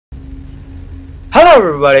Hello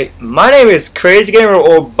everybody, my name is craz3gam3r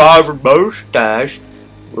or Barber Mustache,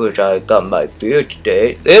 which I got my beard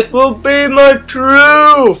today. It will be my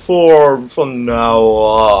true form from now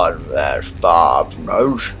on as Bob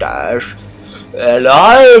Mustache. And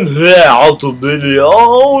I am here to be the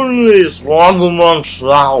only Slender Mansion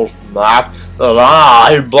map that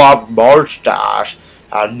I, Bob Mustache,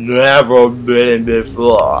 have never been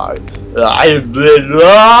before. I've been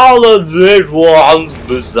all of these ones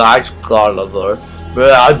besides Gulliver,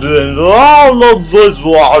 but I've been all of these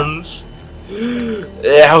ones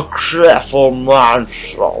except for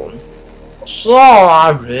Mansion. So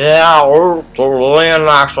I'm here to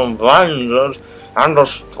reenact some vengeance and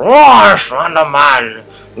destroy Slender Man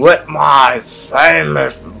with my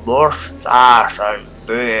famous mustache and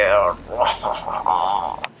beard.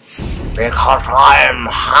 Because I'm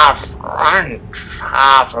half French,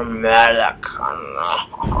 half American.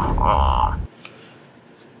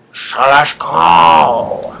 So let's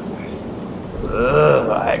go.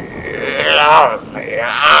 Ooh, I love the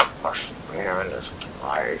atmosphere in this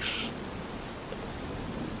place.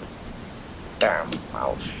 Damn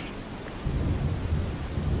mouse.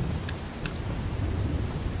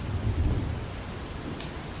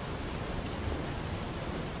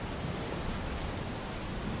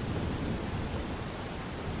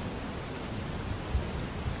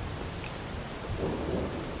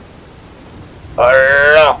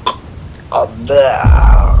 Look up there.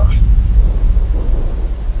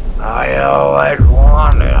 I always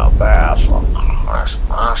wanted a bear for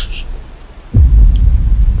Christmas.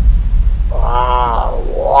 Oh,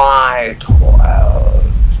 why 12?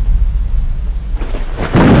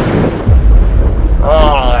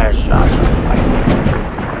 Oh, there's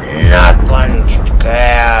nothing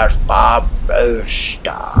scares Bob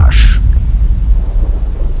Mustache.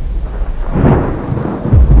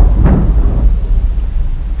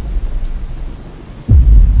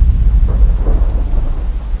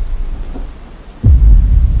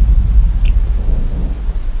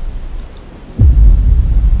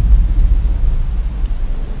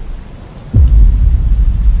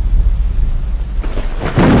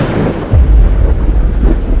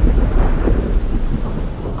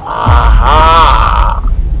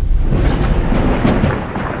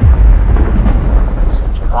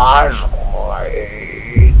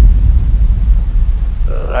 Surprisingly,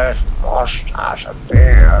 this mustache and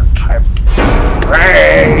beard type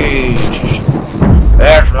face,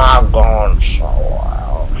 it's not going so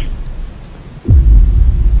well.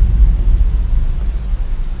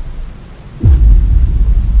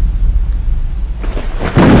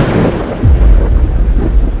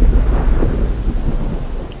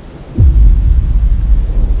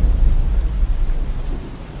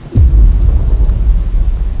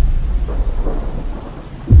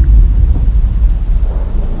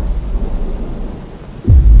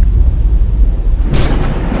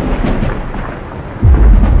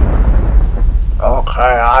 Okay,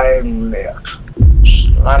 I admit,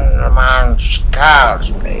 Slender Man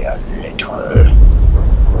scares me a little.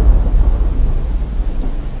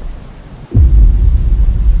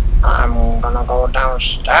 I'm gonna go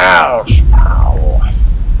downstairs now.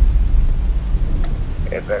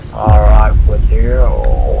 If it's alright with you,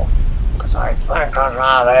 cause I think I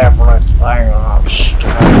got everything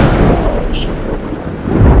upstairs.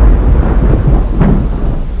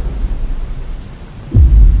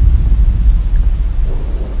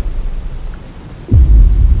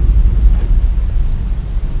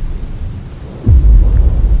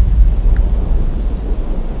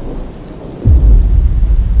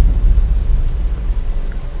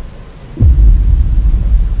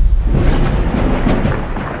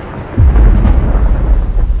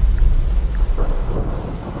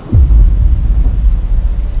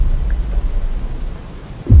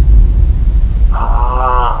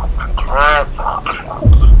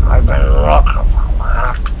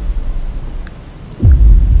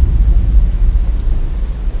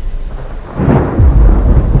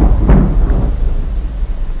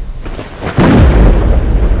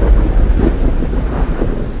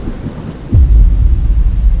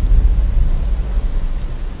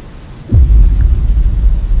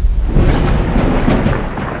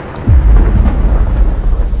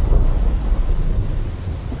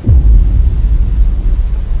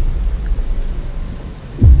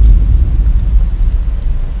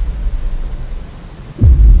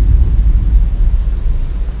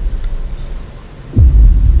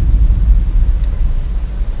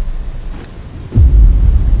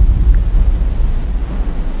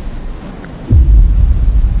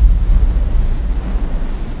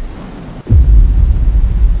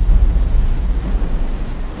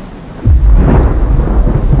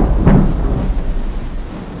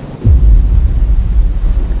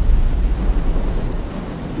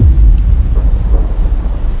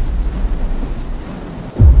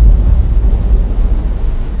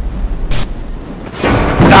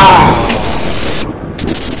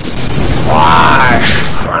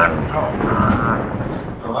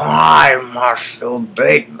 wants to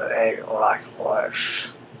beat me like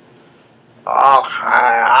this. Okay,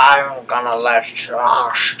 I'm gonna let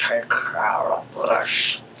Josh take care of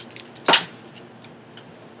this.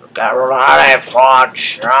 Get ready for a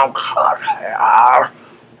jump cut here.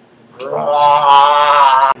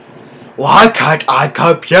 Why can't I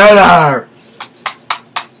computer?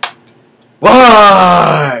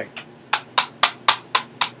 Why?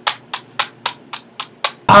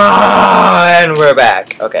 And we're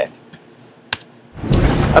back. Okay.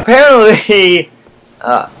 Apparently,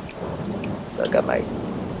 still got my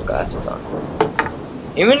glasses on.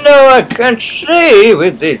 Even though I can't see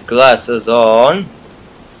with these glasses on.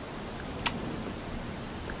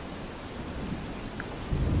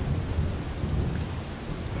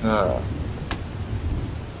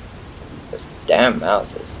 Those damn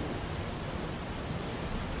mouses.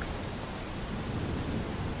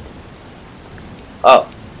 Oh.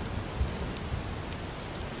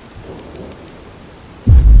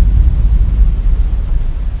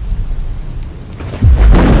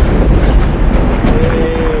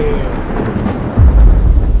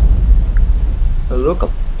 Look, a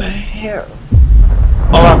bear.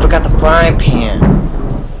 Oh, I forgot the frying pan.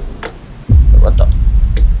 What the?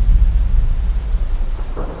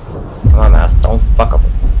 Come on, mouse, don't fuck up.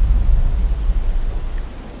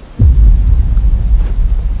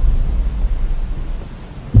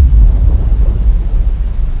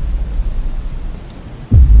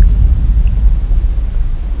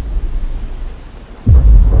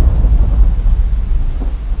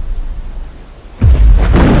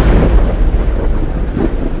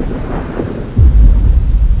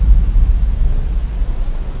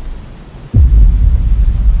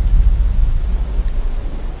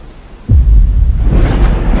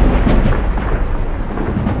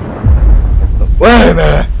 Wait a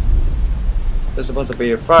minute! There's supposed to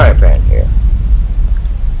be a frying pan here.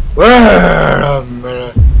 Wait a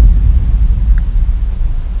minute!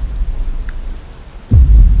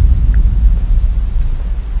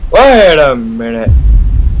 Wait a minute!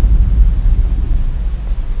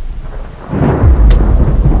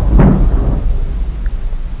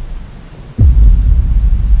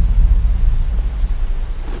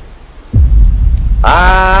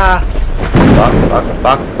 Ah!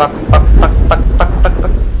 Fuck.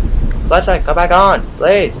 Flashlight, come back on,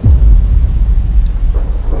 please.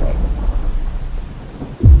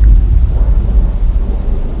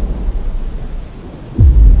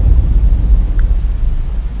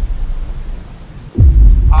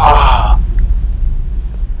 Ah!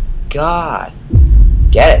 God.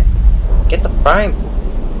 Get it. Get the frame.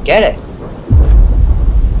 Get it.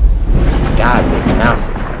 God, this mouse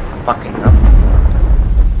is fucking up.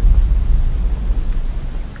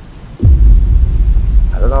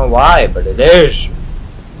 I don't know why, but it is.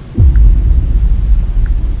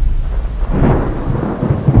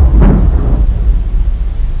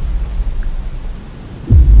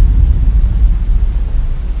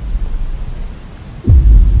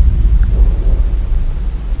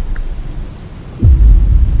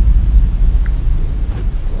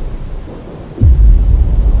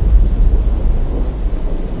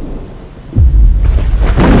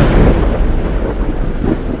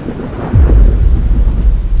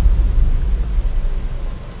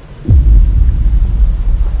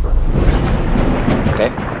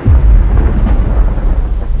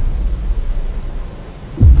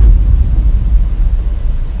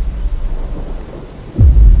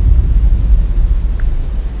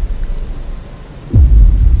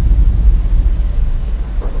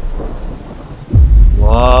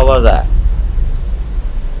 What was that?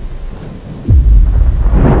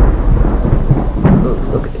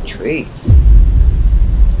 Ooh, look at the trees.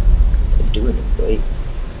 They're doing it great.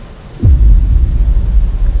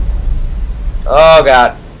 Oh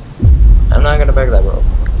God. I'm not gonna break that rope.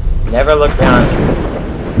 Never look behind me.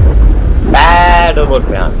 It's bad to look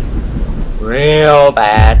behind me. Real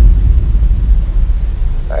bad.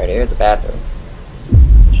 Alright, here's the bathroom.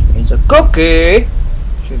 Here's a cookie.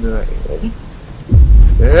 Should be ready.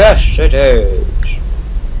 Yes, it is.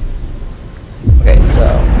 Okay, so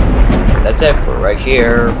that's it for right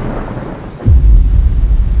here.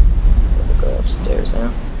 We'll go upstairs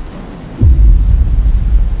now.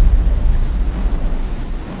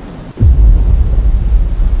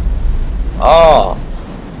 Oh.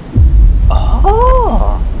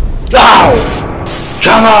 Oh. No!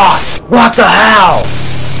 Come on! What the hell?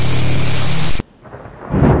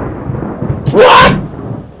 What?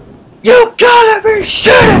 You gotta be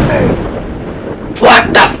shitting me!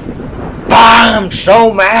 What the f— I'm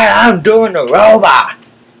so mad I'm doing the robot!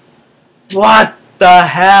 What the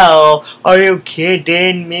hell? Are you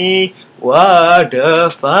kidding me? What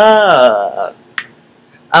the fuck?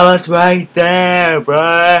 I was right there,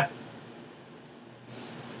 bruh.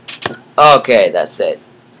 Okay, that's it.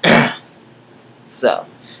 So,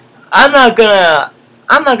 I'm not gonna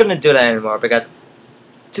do that anymore because,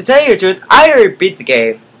 to tell you the truth, I already beat the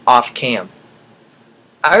game off cam.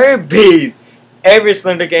 I already beat every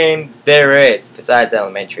Slender game there is besides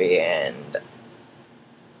Elementary and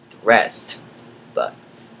the rest. But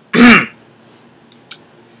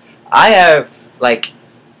I have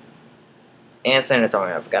and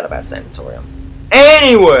Sanatorium. I forgot about Sanatorium.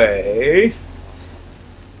 Anyways,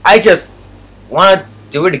 I just want to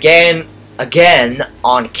do it again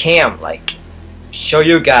on cam, show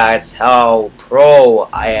you guys how pro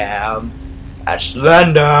I am at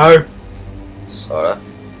Slender. Sorta.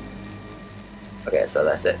 Okay, so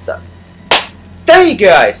that's it. So, thank you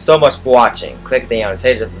guys so much for watching. Click the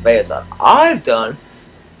annotation of the videos that I've done.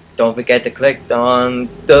 Don't forget to click on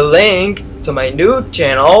the link to my new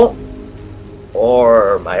channel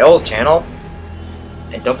or my old channel.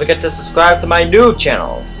 And don't forget to subscribe to my new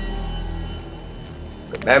channel.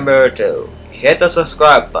 Remember to hit the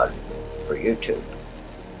subscribe button for YouTube.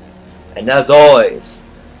 And as always,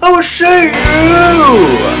 I will see you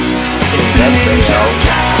in the next video.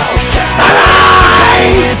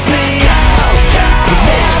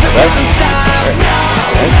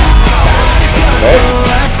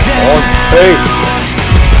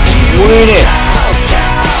 Win it.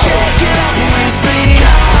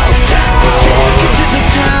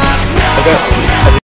 Okay.